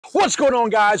What's going on,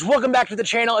 guys? Welcome back to the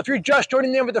channel. If you're just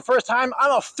joining in for the first time,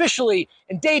 I'm officially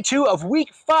in day 2 of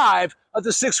week 5 of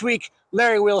the 6-week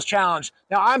Larry Wheels Challenge.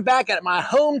 Now, I'm back at my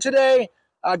home today,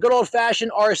 good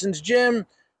old-fashioned Arson's Gym.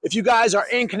 If you guys are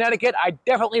in Connecticut, I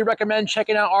definitely recommend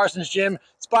checking out Arson's Gym.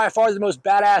 It's by far the most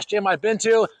badass gym I've been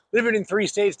to. Living in 3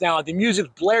 states now. The music's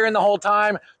blaring the whole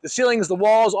time. The ceilings, the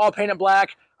walls, all painted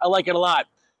black. I like it a lot.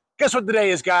 Guess what today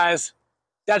is, guys?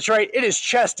 That's right, it is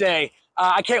chest day.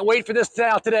 I can't wait for this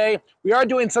today. We are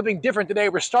doing something different today.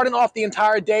 We're starting off the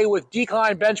entire day with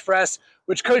decline bench press,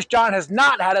 which Coach John has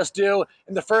not had us do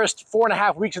in the first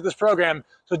 4.5 weeks of this program.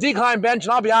 So decline bench,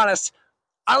 and I'll be honest,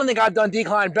 I don't think I've done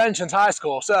decline bench since high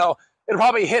school. So it'll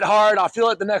probably hit hard. I'll feel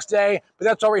it the next day, but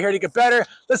that's why we're here to get better.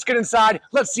 Let's get inside.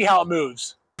 Let's see how it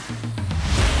moves.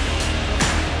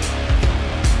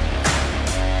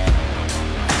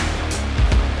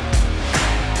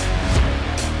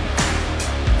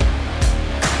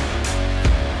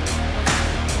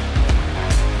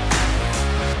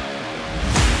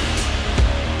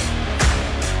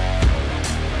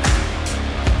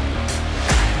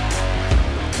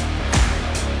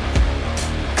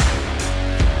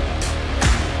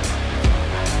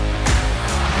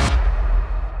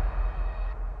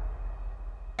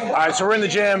 All right, so we're in the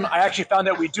gym. I actually found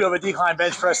out we do have a decline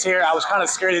bench press here. I was kind of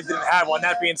scared it didn't have one.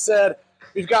 That being said,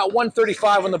 we've got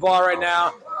 135 on the bar right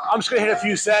now. I'm just going to hit a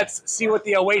few sets, see what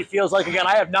the weight feels like. Again,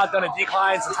 I have not done a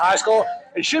decline since high school.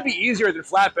 It should be easier than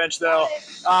flat bench, though.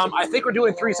 I think we're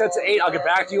doing 3 sets of 8. I'll get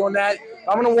back to you on that.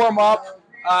 I'm going to warm up,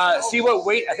 see what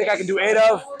weight I think I can do 8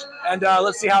 of, and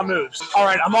let's see how it moves. All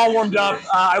right, I'm all warmed up.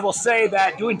 I will say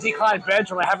that doing decline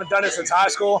bench when I haven't done it since high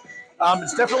school,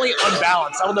 it's definitely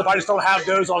unbalanced. I don't know if I just don't have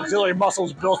those auxiliary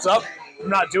muscles built up.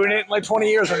 I'm not doing it in like 20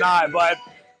 years or not, but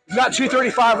we've got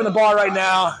 235 on the bar right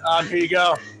now. Here you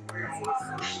go.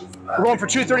 We're going for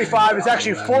 235. It's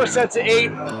actually 4 sets of 8.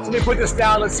 So let me put this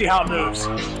down. Let's see how it moves.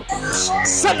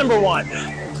 Set number 1.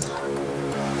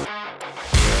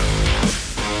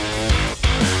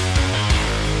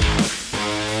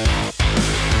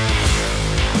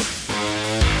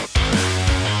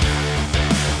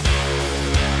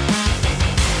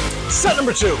 Set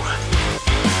number 2.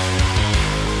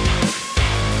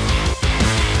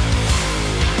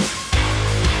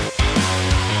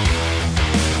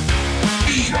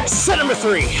 Set number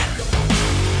 3.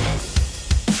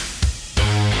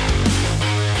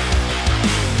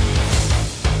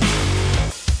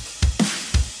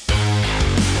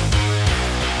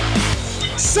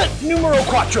 Set numero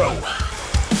 4.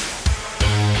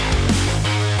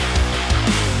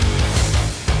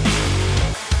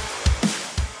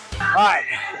 All right,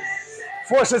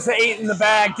 4 sets of 8 in the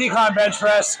bag, decline bench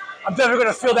press. I'm definitely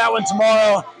going to feel that one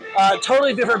tomorrow.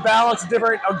 Totally different balance,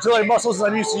 different auxiliary muscles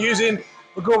than I'm used to using.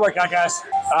 But good workout, guys.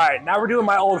 All right, now we're doing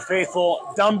my old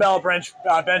faithful dumbbell bench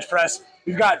press.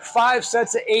 We've got 5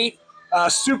 sets of 8,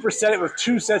 superset it with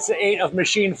 2 sets of 8 of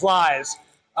machine flies.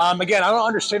 Again, I don't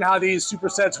understand how these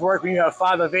supersets work when you have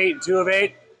 5 of 8 and 2 of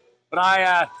 8. But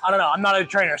I don't know, I'm not a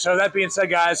trainer. So that being said,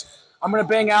 guys, I'm going to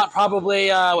bang out probably,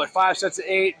 5 sets of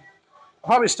 8. I'll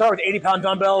probably start with 80-pound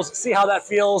dumbbells, see how that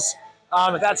feels.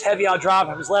 If that's heavy, I'll drop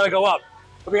and just let it go up.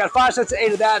 But we got 5 sets of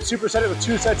 8 of that, superset it with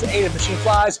 2 sets of 8 of machine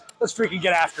flies. Let's freaking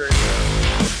get after it.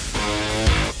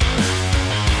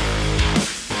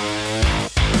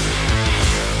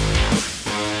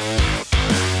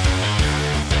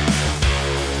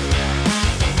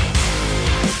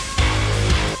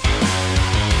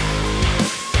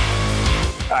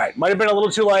 All right, might have been a little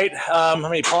too light.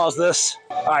 Let me pause this.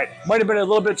 All right, might have been a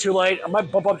little bit too late. I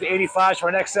might bump up to 85 for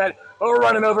our next set, but we're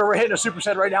running over. We're hitting a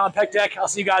superset right now on pec deck. I'll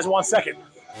see you guys in 1 second.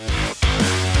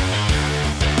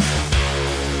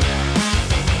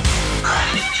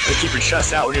 Keep your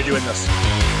chest out when you're doing this.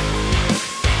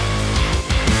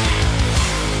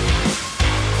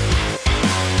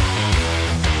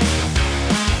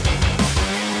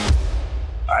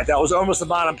 All right, that was almost the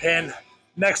bottom pin.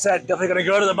 Next set, definitely going to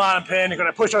go to the bottom pin. We're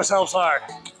going to push ourselves hard.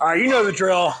 All right, you know the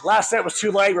drill. Last set was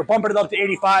too light. We're bumping it up to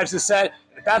 85s this set.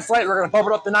 If that's light, we're going to bump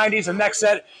it up to 90s. The next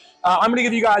set, I'm going to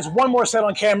give you guys 1 more set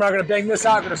on camera. I'm going to bang this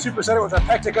out. I'm going to superset it with a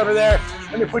pec deck over there.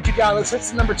 Let me put you down. Let's hit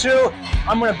set number 2.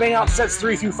 I'm going to bang out sets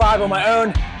 3 through 5 on my own,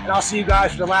 and I'll see you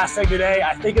guys for the last leg today.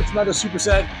 I think it's another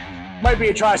superset. Might be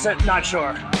a tri-set, not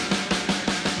sure.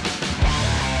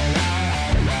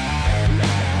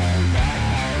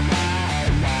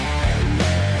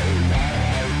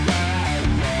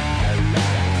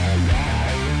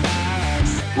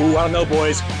 Ooh, I don't know,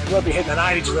 boys. We'll be hitting the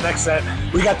 90s for the next set.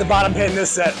 We got the bottom pin this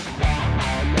set.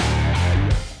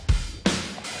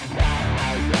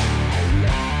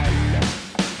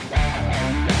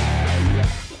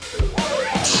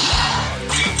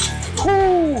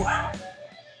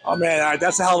 Oh man, all right,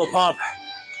 that's a hell of a pump.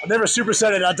 I've never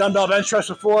supersetted a dumbbell bench press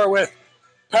before with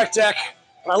pec deck.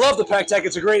 But I love the pec deck.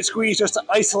 It's a great squeeze just to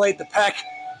isolate the pec,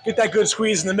 get that good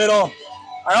squeeze in the middle.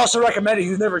 I also recommend if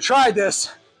you've never tried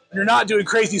this, and you're not doing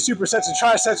crazy supersets and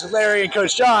trisets with Larry and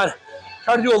Coach John,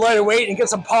 try to do a lighter weight and get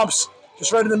some pumps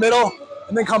just right in the middle,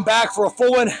 and then come back for a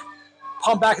full one,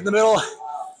 pump back in the middle.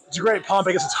 It's a great pump.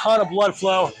 It gets a ton of blood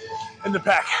flow in the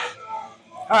pec.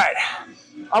 All right,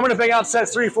 I'm gonna bang out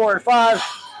sets 3, 4, and 5.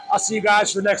 I'll see you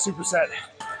guys for the next superset.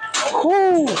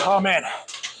 Whew, oh man.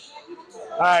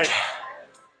 All right,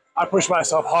 I pushed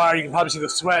myself hard. You can probably see the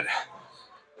sweat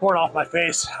pouring off my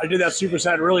face. I did that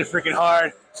superset really freaking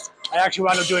hard. I actually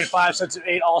wound up doing 5 sets of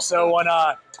 8 also on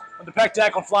the pec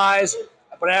deck on flies.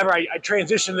 Whatever, I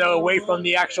transitioned though away from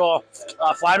the actual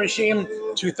fly machine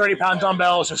to 30-pound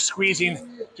dumbbells, just squeezing,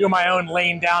 doing my own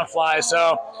laying down flies.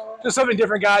 So just something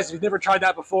different, guys, if you've never tried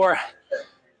that before.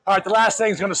 All right, the last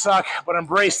thing's gonna suck, but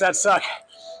embrace that suck.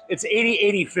 It's 80,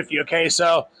 80, 50, okay?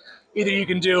 So either you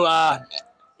can do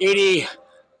 80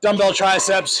 dumbbell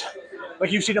triceps,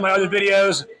 like you've seen in my other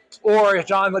videos, or if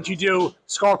John lets you do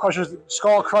skull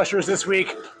crushers this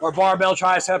week, or barbell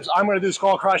triceps. I'm gonna do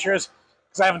skull crushers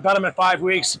because I haven't done them in 5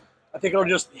 weeks. I think it'll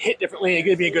just hit differently and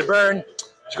give me a good burn.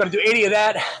 Just gonna do 80 of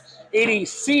that, 80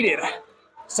 seated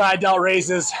side delt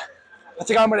raises. I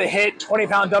think I'm gonna hit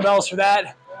 20-pound dumbbells for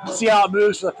that, see how it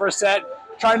moves for the first set.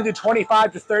 Trying to do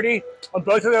 25 to 30 on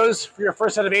both of those for your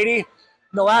first set of 80. And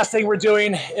the last thing we're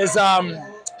doing is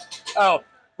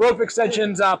rope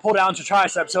extensions, pull downs to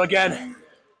triceps. So again, I'm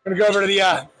gonna go over to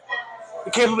the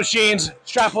cable machines,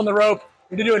 strap on the rope.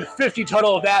 We're doing 50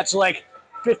 total of that, so like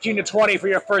 15 to 20 for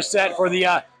your first set for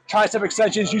the tricep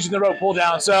extensions using the rope pull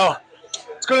down. So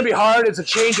it's gonna be hard. It's a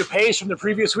change of pace from the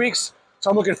previous weeks, so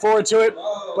I'm looking forward to it.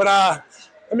 But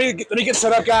let me get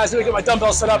set up, guys. Let me get my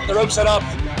dumbbell set up, the rope set up,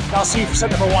 and I'll see you for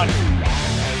set number 1.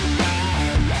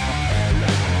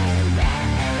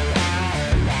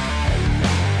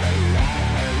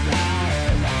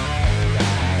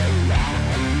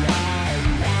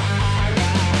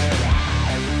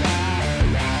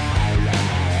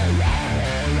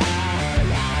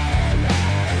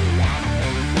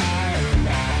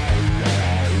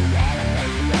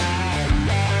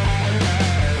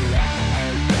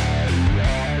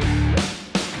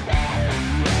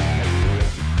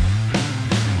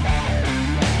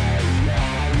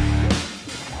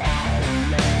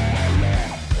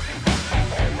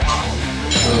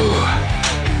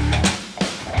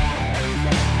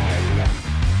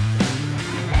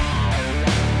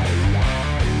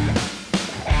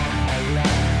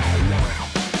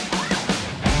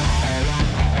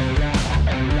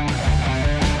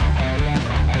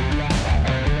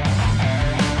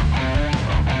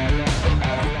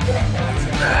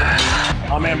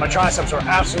 Oh man, my triceps are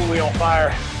absolutely on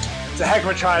fire. It's a heck of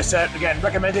a tricep. Again,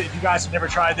 recommend it if you guys have never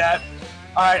tried that.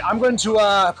 All right, I'm going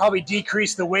to probably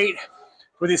decrease the weight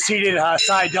for the seated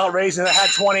side delt raises. I had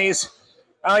 20s.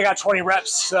 I only got 20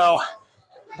 reps, so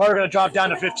I'm probably gonna drop down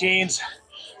to 15s.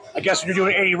 I guess when you're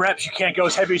doing 80 reps, you can't go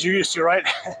as heavy as you're used to, right?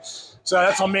 So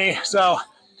that's on me. So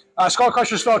skull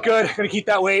crushers felt good, gonna keep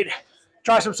that weight.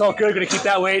 Triceps felt good, gonna keep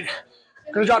that weight.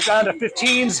 Gonna drop down to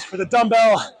 15s for the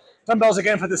dumbbells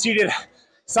again for the seated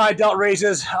side delt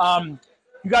raises.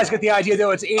 You guys get the idea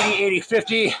though, it's 80, 80,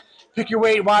 50. Pick your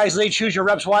weight wisely, choose your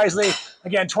reps wisely.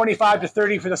 Again, 25 to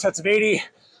 30 for the sets of 80,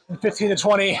 and 15 to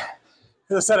 20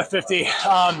 for the set of 50.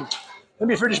 Let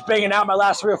me finish banging out my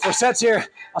last 3 or 4 sets here.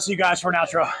 I'll see you guys for an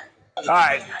outro. All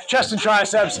right, chest and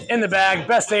triceps in the bag,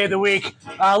 best day of the week.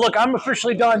 Look, I'm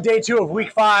officially done day 2 of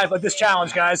week 5 of this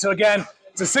challenge, guys. So again,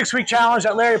 it's a 6-week challenge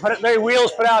that Larry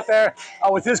Wheels put out there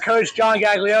with his coach, John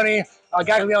Gaglione,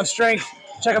 Gaglione Strength.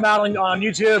 Check him out on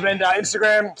YouTube and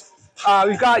Instagram.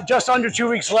 We've got just under 2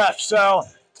 weeks left, so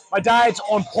my diet's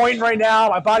on point right now.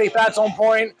 My body fat's on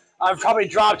point. I've probably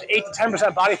dropped 8 to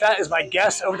 10% body fat is my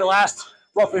guess over the last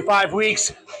roughly 5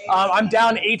 weeks. I'm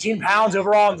down 18 pounds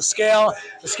overall on the scale.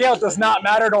 The scale does not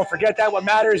matter. Don't forget that. What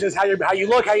matters is how you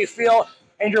look, how you feel,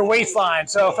 and your waistline.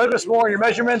 So focus more on your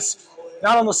measurements,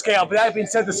 not on the scale. But that being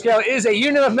said, the scale is a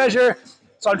unit of measure,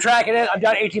 so I'm tracking it. I'm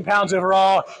down 18 pounds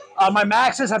overall. My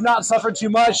maxes have not suffered too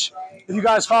much. If you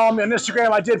guys follow me on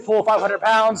Instagram, I did pull 500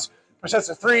 pounds for sets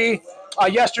of 3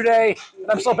 yesterday,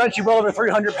 and I'm still benching well over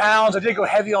 300 pounds. I did go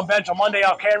heavy on bench on Monday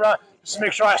off camera just to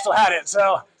make sure I still had it.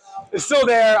 So it's still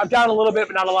there. I'm down a little bit,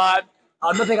 but not a lot.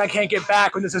 Nothing I can't get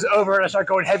back when this is over and I start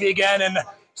going heavy again and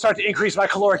start to increase my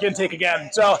caloric intake again.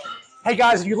 So, hey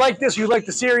guys, if you like this or you like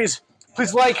the series,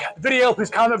 please like the video, please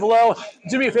comment below.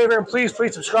 Do me a favor and please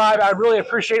subscribe. I really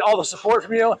appreciate all the support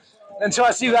from you. Until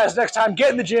I see you guys next time,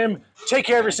 get in the gym, take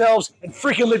care of yourselves, and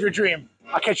freaking live your dream.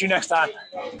 I'll catch you next time.